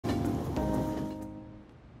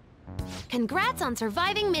Congrats on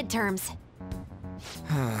surviving midterms.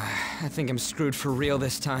 I think I'm screwed for real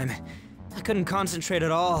this time. I couldn't concentrate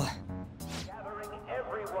at all. Gathering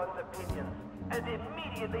everyone's opinions and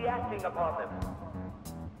immediately acting upon them.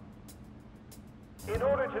 In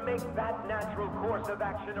order to make that natural course of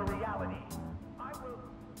action a reality, I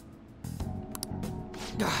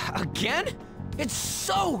will... Again? It's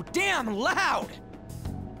so damn loud!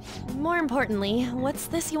 More importantly, what's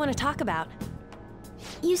this you want to talk about?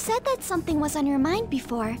 You said that something was on your mind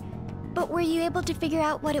before, but were you able to figure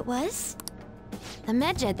out what it was? The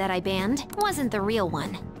Medjed that I banned wasn't the real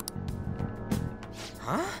one.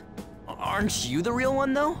 Huh? Aren't you the real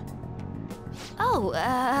one, though? Oh,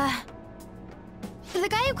 the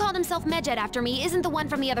guy who called himself Medjed after me isn't the one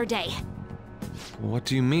from the other day. What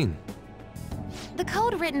do you mean? The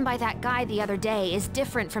code written by that guy the other day is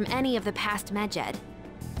different from any of the past Medjed.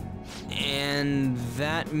 And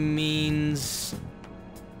that means...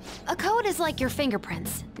 A code is like your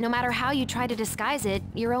fingerprints. No matter how you try to disguise it,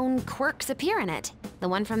 your own quirks appear in it. The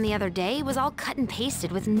one from the other day was all cut and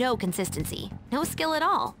pasted with no consistency. No skill at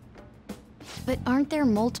all. But aren't there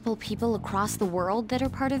multiple people across the world that are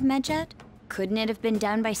part of Medjed? Couldn't it have been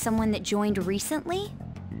done by someone that joined recently?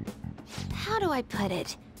 How do I put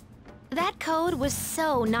it? That code was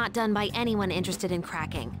so not done by anyone interested in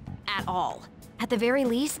cracking. At all. At the very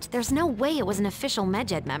least, there's no way it was an official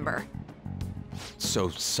Medjed member. So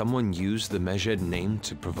someone used the Medjed name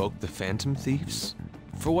to provoke the Phantom Thieves?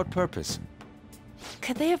 For what purpose?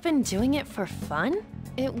 Could they have been doing it for fun?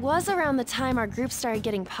 It was around the time our group started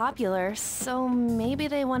getting popular, so maybe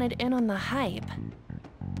they wanted in on the hype.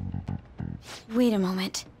 Wait a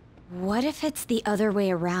moment. What if it's the other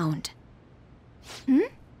way around? Hmm?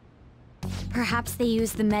 Perhaps they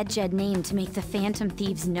used the Medjed name to make the Phantom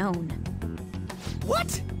Thieves known.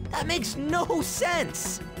 What? That makes no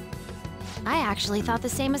sense! I actually thought the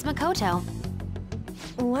same as Makoto.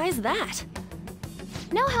 Why's that?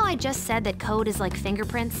 Know how I just said that code is like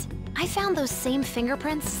fingerprints? I found those same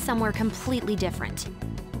fingerprints somewhere completely different.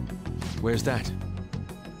 Where's that?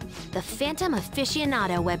 The Phantom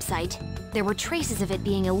Aficionado website. There were traces of it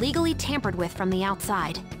being illegally tampered with from the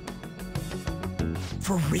outside.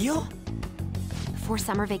 For real? For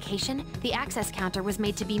summer vacation, the access counter was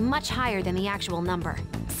made to be much higher than the actual number.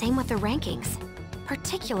 Same with the rankings.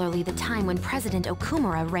 Particularly the time when President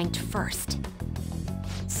Okumura ranked first.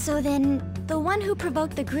 So then, the one who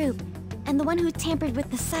provoked the group and the one who tampered with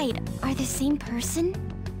the site are the same person?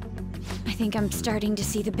 I think I'm starting to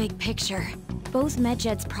see the big picture. Both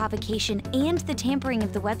Medjed's provocation and the tampering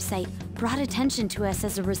of the website brought attention to us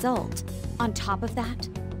as a result. On top of that,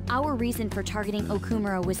 our reason for targeting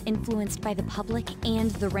Okumura was influenced by the public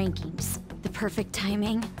and the rankings. The perfect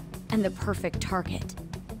timing and the perfect target.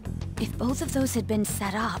 If both of those had been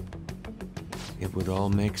set up... It would all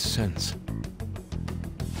make sense.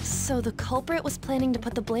 So the culprit was planning to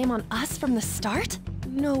put the blame on us from the start?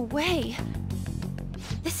 No way.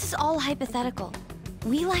 This is all hypothetical.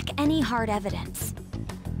 We lack any hard evidence.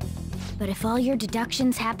 But if all your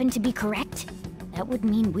deductions happen to be correct, that would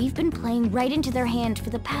mean we've been playing right into their hand for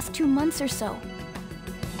the past 2 months or so.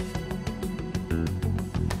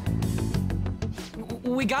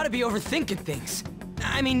 We gotta be overthinking things.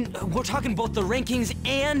 I mean, we're talking both the rankings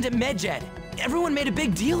and Medjed. Everyone made a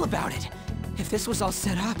big deal about it. If this was all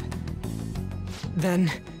set up,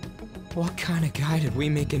 then what kind of guy did we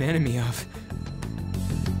make an enemy of?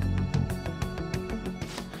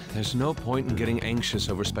 There's no point in getting anxious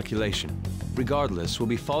over speculation. Regardless, we'll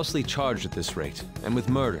be falsely charged at this rate, and with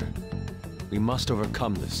murder. We must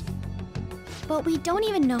overcome this. But we don't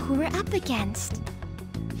even know who we're up against.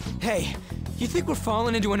 Hey, you think we're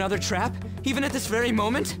falling into another trap, even at this very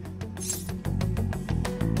moment?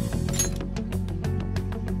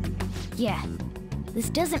 Yeah, this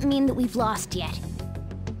doesn't mean that we've lost yet.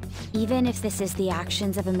 Even if this is the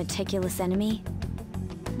actions of a meticulous enemy,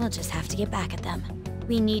 we'll just have to get back at them.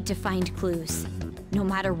 We need to find clues, no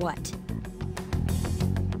matter what.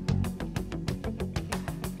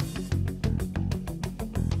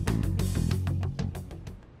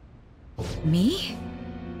 Me?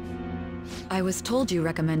 I was told you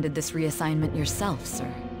recommended this reassignment yourself,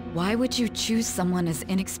 sir. Why would you choose someone as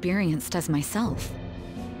inexperienced as myself?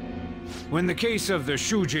 When the case of the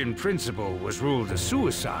Shujin principal was ruled a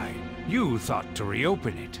suicide, you thought to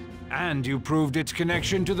reopen it. And you proved its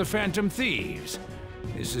connection to the Phantom Thieves.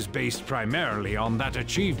 This is based primarily on that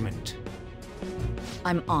achievement.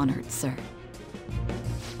 I'm honored, sir.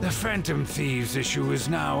 The Phantom Thieves issue is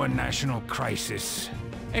now a national crisis.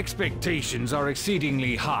 Expectations are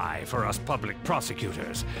exceedingly high for us public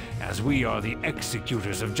prosecutors, as we are the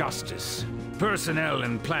executors of justice. Personnel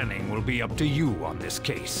and planning will be up to you on this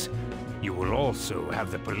case. You will also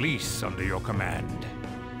have the police under your command.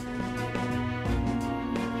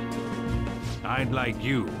 I'd like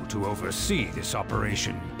you to oversee this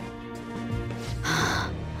operation.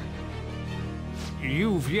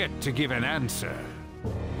 You've yet to give an answer.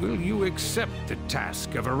 Will you accept the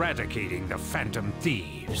task of eradicating the Phantom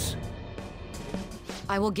Thieves?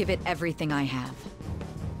 I will give it everything I have.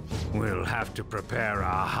 We'll have to prepare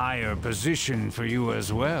a higher position for you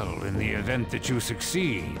as well in the event that you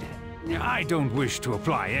succeed. I don't wish to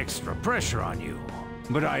apply extra pressure on you,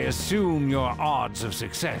 but I assume your odds of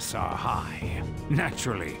success are high.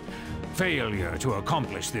 Naturally, failure to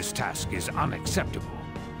accomplish this task is unacceptable.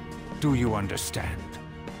 Do you understand?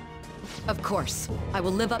 Of course. I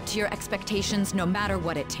will live up to your expectations no matter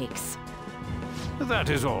what it takes. That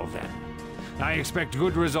is all then. I expect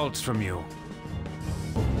good results from you.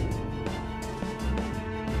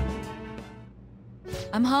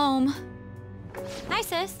 I'm home. Hi,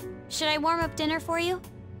 sis. Should I warm up dinner for you?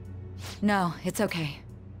 No, it's okay.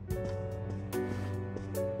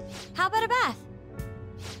 How about a bath?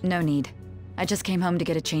 No need. I just came home to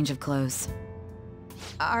get a change of clothes.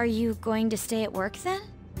 Are you going to stay at work then?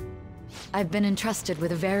 I've been entrusted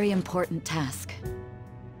with a very important task.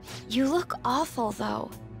 You look awful, though.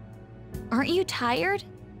 Aren't you tired?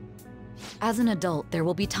 As an adult, there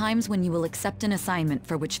will be times when you will accept an assignment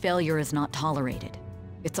for which failure is not tolerated.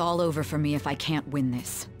 It's all over for me if I can't win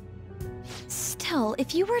this. Still,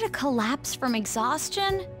 if you were to collapse from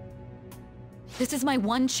exhaustion... This is my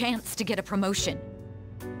one chance to get a promotion.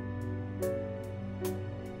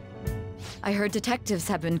 I heard detectives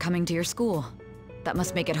have been coming to your school. That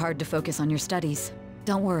must make it hard to focus on your studies.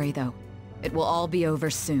 Don't worry, though. It will all be over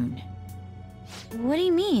soon. What do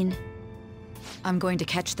you mean? I'm going to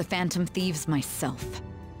catch the Phantom Thieves myself.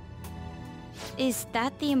 Is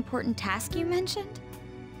that the important task you mentioned?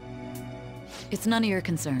 It's none of your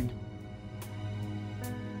concern.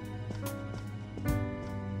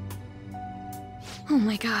 Oh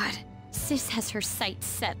my god. Sis has her sights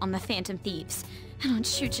set on the Phantom Thieves, and on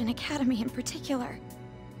Shujin Academy in particular.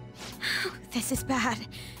 This is bad.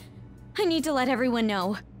 I need to let everyone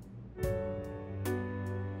know.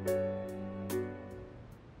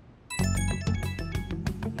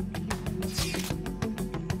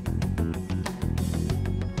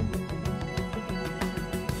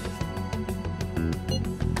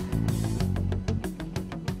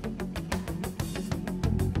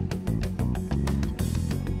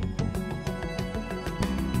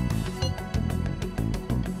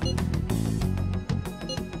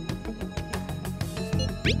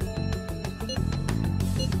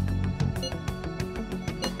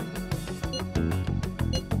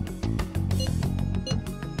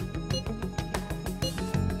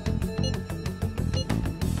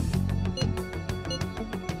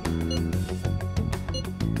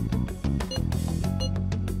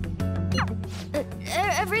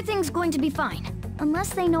 Everything's going to be fine.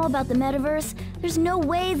 Unless they know about the metaverse, there's no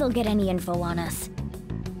way they'll get any info on us.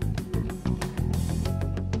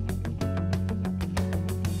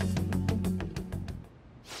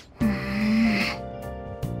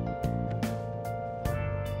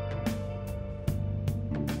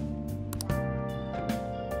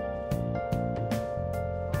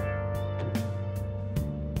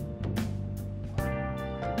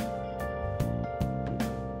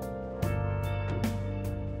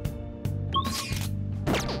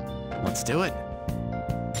 Let's do it.